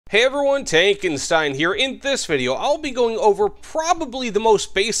Hey everyone, Tankenstein here. In this video, I'll be going over probably the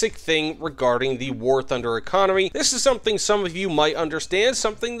most basic thing regarding the War Thunder economy. This is something some of you might understand,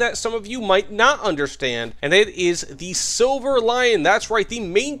 something that some of you might not understand, and it is the Silver Lion. That's right, the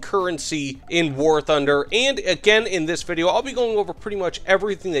main currency in War Thunder. And again, in this video, I'll be going over pretty much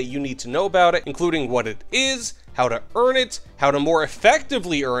everything that you need to know about it, including what it is, how to earn it, how to more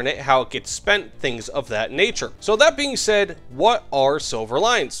effectively earn it, how it gets spent, things of that nature. So that being said, what are Silver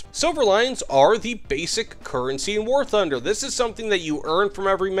Lions? Silver Lions are the basic currency in War Thunder. This is something that you earn from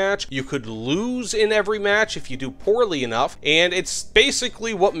every match. You could lose in every match if you do poorly enough, and it's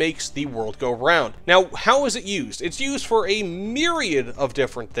basically what makes the world go round. Now, how is it used? It's used for a myriad of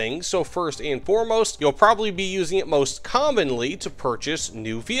different things. So first and foremost, you'll probably be using it most commonly to purchase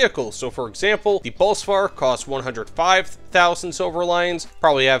new vehicles. So for example, the Bolsvar costs 105,000 Silver Lions.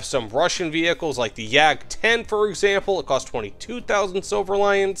 Probably have some Russian vehicles like the Yag-10, for example. It costs 22,000 Silver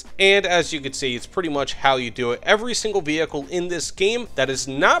Lions. And as you can see, it's pretty much how you do it. Every single vehicle in this game that is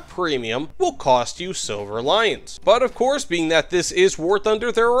not premium will cost you Silver Lions. But of course, being that this is War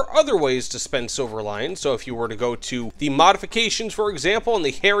Thunder, there are other ways to spend Silver Lions. So if you were to go to the modifications, for example, on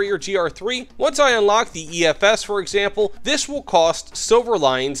the Harrier GR3, once I unlock the EFS, for example, this will cost Silver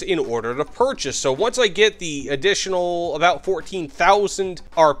Lions in order to purchase. So once I get the additional about 14,000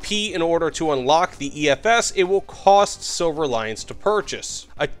 RP in order to unlock the EFS, it will cost Silver Lions to purchase.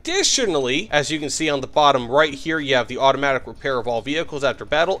 Additionally, as you can see on the bottom right here, you have the automatic repair of all vehicles after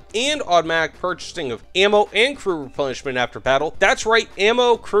battle and automatic purchasing of ammo and crew replenishment after battle. That's right,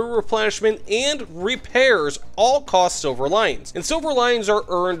 ammo, crew replenishment, and repairs all cost Silver Lions. And Silver Lions are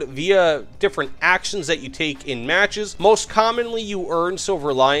earned via different actions that you take in matches. Most commonly, you earn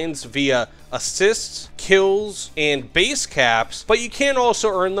Silver Lions via assists, kills, and base caps, but you can also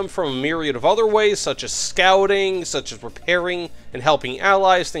earn them from a myriad of other ways, such as scouting, such as repairing and helping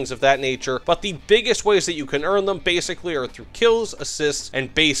allies, things of that nature. But the biggest ways that you can earn them basically are through kills, assists,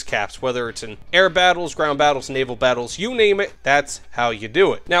 and base caps, whether it's in air battles, ground battles, naval battles, you name it, that's how you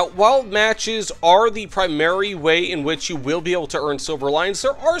do it. Now, while matches are the primary way in which you will be able to earn Silver Lions,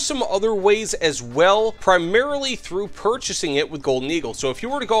 there are some other ways as well, primarily through purchasing it with Golden Eagle. So if you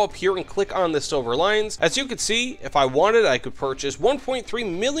were to go up here and click on the Silver Lions, as you can see, if I wanted, I could purchase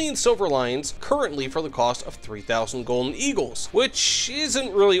 1.3 million Silver Lions currently for the cost of 3,000 Golden Eagles, which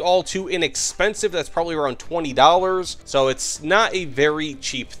isn't really all too inexpensive. That's probably around $20, so it's not a very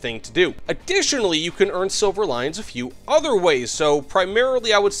cheap thing to do. Additionally, you can earn Silver Lions a few other ways. So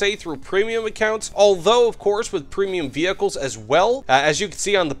primarily, I would say through premium accounts, although of course with premium vehicles as well. As you can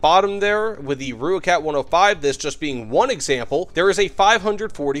see on the bottom there with the Ruacat 105, this just being one example, there is a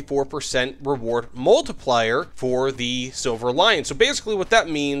 544% reward multiplier for the Silver Lion. So basically what that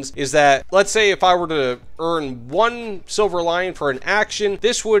means is that, let's say if I were to earn one Silver Lion for an action,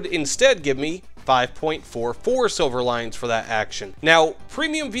 this would instead give me 5.44 Silver Lions for that action. Now,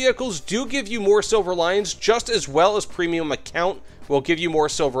 premium vehicles do give you more Silver Lions, just as well as premium account will give you more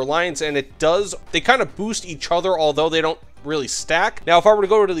Silver Lions, and they kind of boost each other, although they don't really stack. Now, if I were to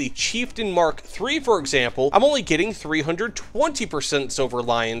go to the Chieftain Mark III, for example, I'm only getting 320% Silver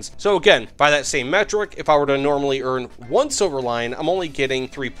Lions. So again, by that same metric, if I were to normally earn one Silver Lion, I'm only getting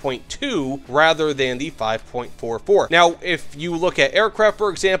 3.2 rather than the 5.44. Now, if you look at aircraft,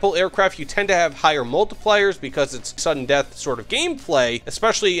 for example, aircraft, you tend to have higher multipliers because it's sudden death sort of gameplay,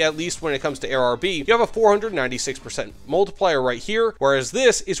 especially at least when it comes to ARB. You have a 496% multiplier right here, whereas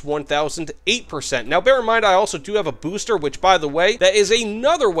this is 1008%. Now, bear in mind, I also do have a booster, which by the way, that is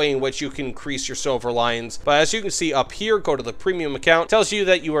another way in which you can increase your Silver Lions. But as you can see up here, go to the premium account, tells you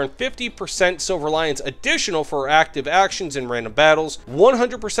that you earn 50% Silver Lions additional for active actions in random battles,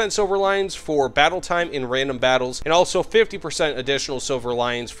 100% Silver Lions for battle time in random battles, and also 50% additional Silver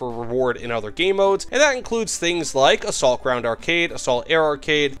Lions for reward in other game modes. And that includes things like Assault Ground Arcade, Assault Air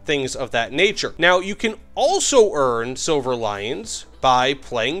Arcade, things of that nature. Now, you can also earn Silver Lions by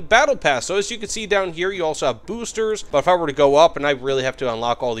playing Battle Pass. So as you can see down here, you also have boosters, but if I were to go up and I really have to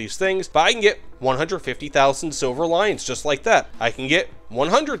unlock all these things, but I can get 150,000 Silver Lions just like that. I can get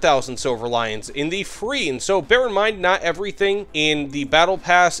 100,000 Silver Lions in the free. And so bear in mind, not everything in the Battle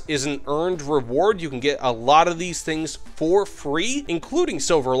Pass is an earned reward. You can get a lot of these things for free, including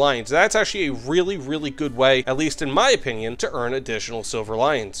Silver Lions. That's actually a really, really good way, at least in my opinion, to earn additional Silver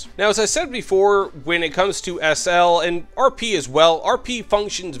Lions. Now, as I said before, when it comes to SL and RP as well, RP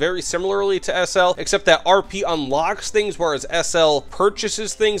functions very similarly to SL, except that RP unlocks things, whereas SL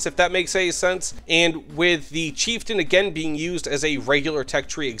purchases things, if that makes any sense. slots. And with the Chieftain again being used as a regular tech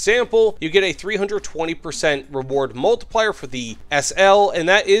tree example, you get a 320% reward multiplier for the SL, and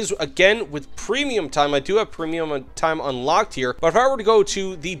that is again with premium time. I do have premium time unlocked here, but if I were to go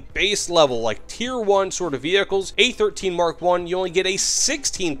to the base level, like tier 1 sort of vehicles, A13 Mark 1, you only get a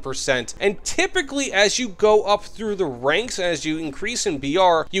 16%. And typically as you go up through the ranks, as you increase in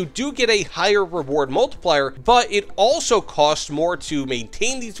BR, you do get a higher reward multiplier, but it also costs more to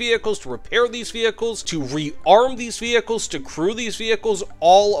maintain these vehicles, to repair these vehicles, to rearm these vehicles, to crew these vehicles,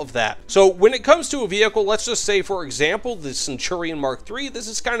 all of that. So when it comes to a vehicle, let's just say for example the Centurion Mark III, this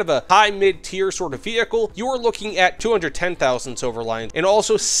is kind of a high mid-tier sort of vehicle. You are looking at 210,000 silver lines and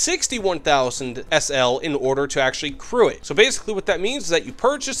also 61,000 SL in order to actually crew it. So basically what that means is that you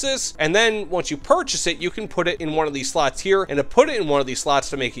purchase this, and then once you purchase it, you can put it in one of these slots here, and to put it in one of these slots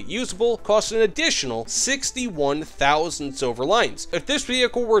to make it usable costs an additional 61,000 silver lines. If this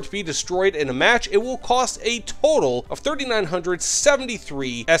vehicle were to be destroyed in a match, it will cost a total of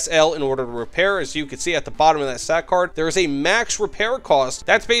 3,973 SL in order to repair. As you can see at the bottom of that stat card, there is a max repair cost.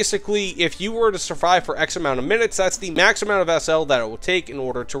 That's basically if you were to survive for X amount of minutes, that's the max amount of SL that it will take in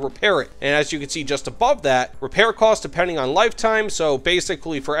order to repair it. And as you can see just above that, repair cost depending on lifetime. So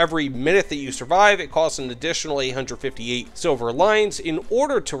basically for every minute that you survive, it costs an additional 858 silver lines in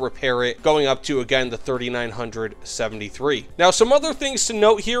order to repair it, going up to again the 3,973. Now some other things to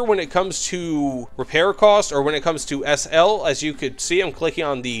note here when it comes to repair cost, or when it comes to SL, as you could see, I'm clicking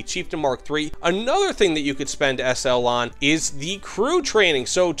on the Chieftain Mark III. Another thing that you could spend SL on is the crew training.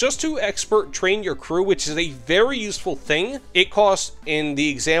 So just to expert train your crew, which is a very useful thing, it costs, in the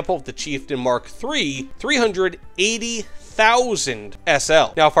example of the Chieftain Mark III, 380,000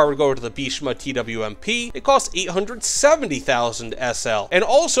 SL. Now if I were to go to the Bishma TWMP, it costs 870,000 SL. And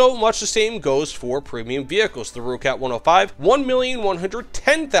also much the same goes for premium vehicles. The Rukat 105,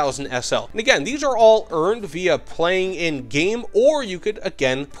 1,110,000 SL. And again, these are all earned via playing in game, or you could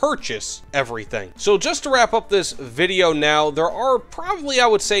again purchase everything. So just to wrap up this video now, there are probably, I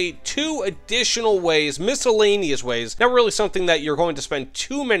would say, 2 additional ways, miscellaneous ways, not really something that you're going to spend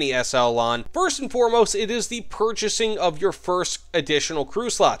too many SL on. First and foremost, it is the purchasing of your first additional crew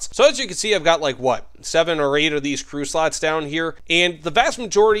slots. So as you can see, I've got like what, 7 or 8 of these crew slots down here, and the vast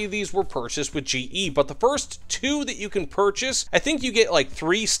majority of these were purchased with GE, but the first 2 that you can purchase, I think you get like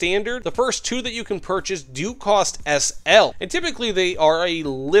 3 standard. The first 2 that you can purchase do cost SL, and typically they are a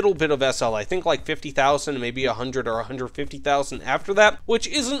little bit of SL. I think like 50,000, maybe 100 or 150,000 after that, which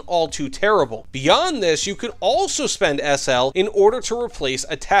isn't all too terrible. Beyond this, you could also spend SL in order to replace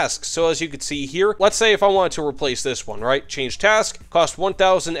a task. So as you can see here, let's say if I wanted to replace this one, right? Change task, cost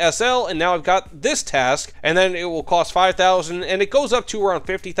 1,000 SL, and now I've got this task, and then it will cost 5,000, and it goes up to around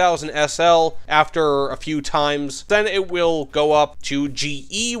 50,000 SL after a few times. Then it will go up to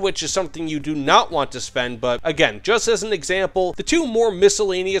GE, which is something you do not want to spend. But again, just as an example, the 2 more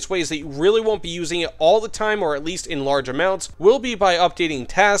miscellaneous ways that you really won't be using it all the time, or at least in large amounts, will be by updating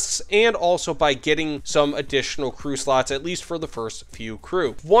tasks and also by getting some additional crew slots, at least for the first few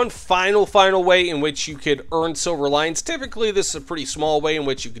crew. One final way in which you could earn silver lines, typically this is a pretty small way in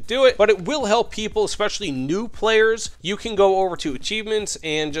which you could do it, but it will help people, especially new players. You can go over to achievements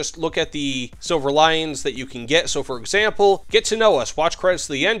and just look at the silver lions that you can get. So for example, get to know us, watch credits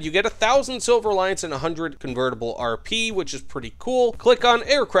to the end, you get 1,000 silver lions and 100 convertible RP, which is pretty cool. Click on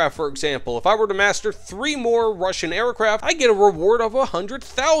aircraft, for example. If I were to master 3 more Russian aircraft, I get a reward of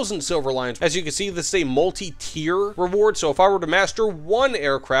 100,000 silver lions. As you can see, this is a multi-tier reward. So if I were to master 1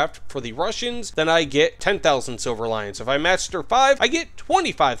 aircraft for the Russians, then I get 10,000 silver lions. If I master 5, I get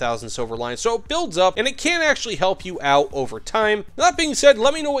 25,000 silver lions. So it builds up, and it can actually help you out over time. That being said,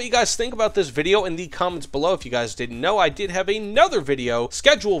 let me know what you guys think about this video in the comments below. If you guys didn't know, I did have another video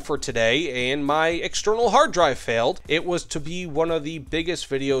scheduled for today, and my external hard drive failed. It was to be one of the biggest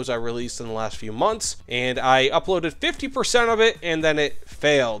videos I released in the last few months, and I uploaded 50% of it, and then it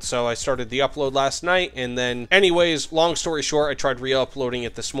failed. So I started the upload last night, and then anyways, long story short, I tried re-uploading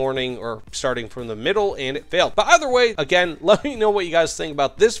it this morning, or starting from the middle, and it failed. But either way, again, let me know what you guys think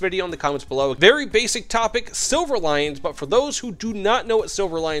about this video in the comments below. Very basic topic, silver lions, but for those who do not know what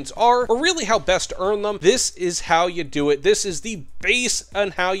silver lions are, or really how best to earn them, this is how you do it. This is the base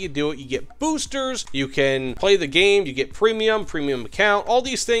on how you do it. You get boosters, you can play the game, you get premium account, all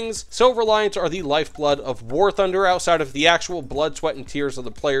these things. Silver lions are the lifeblood of War Thunder, outside of the actual blood, sweat, and tears of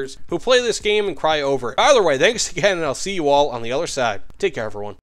the players who play this game and cry over it. Either way, thanks again, and I'll see you all on the other side. Take care, everyone.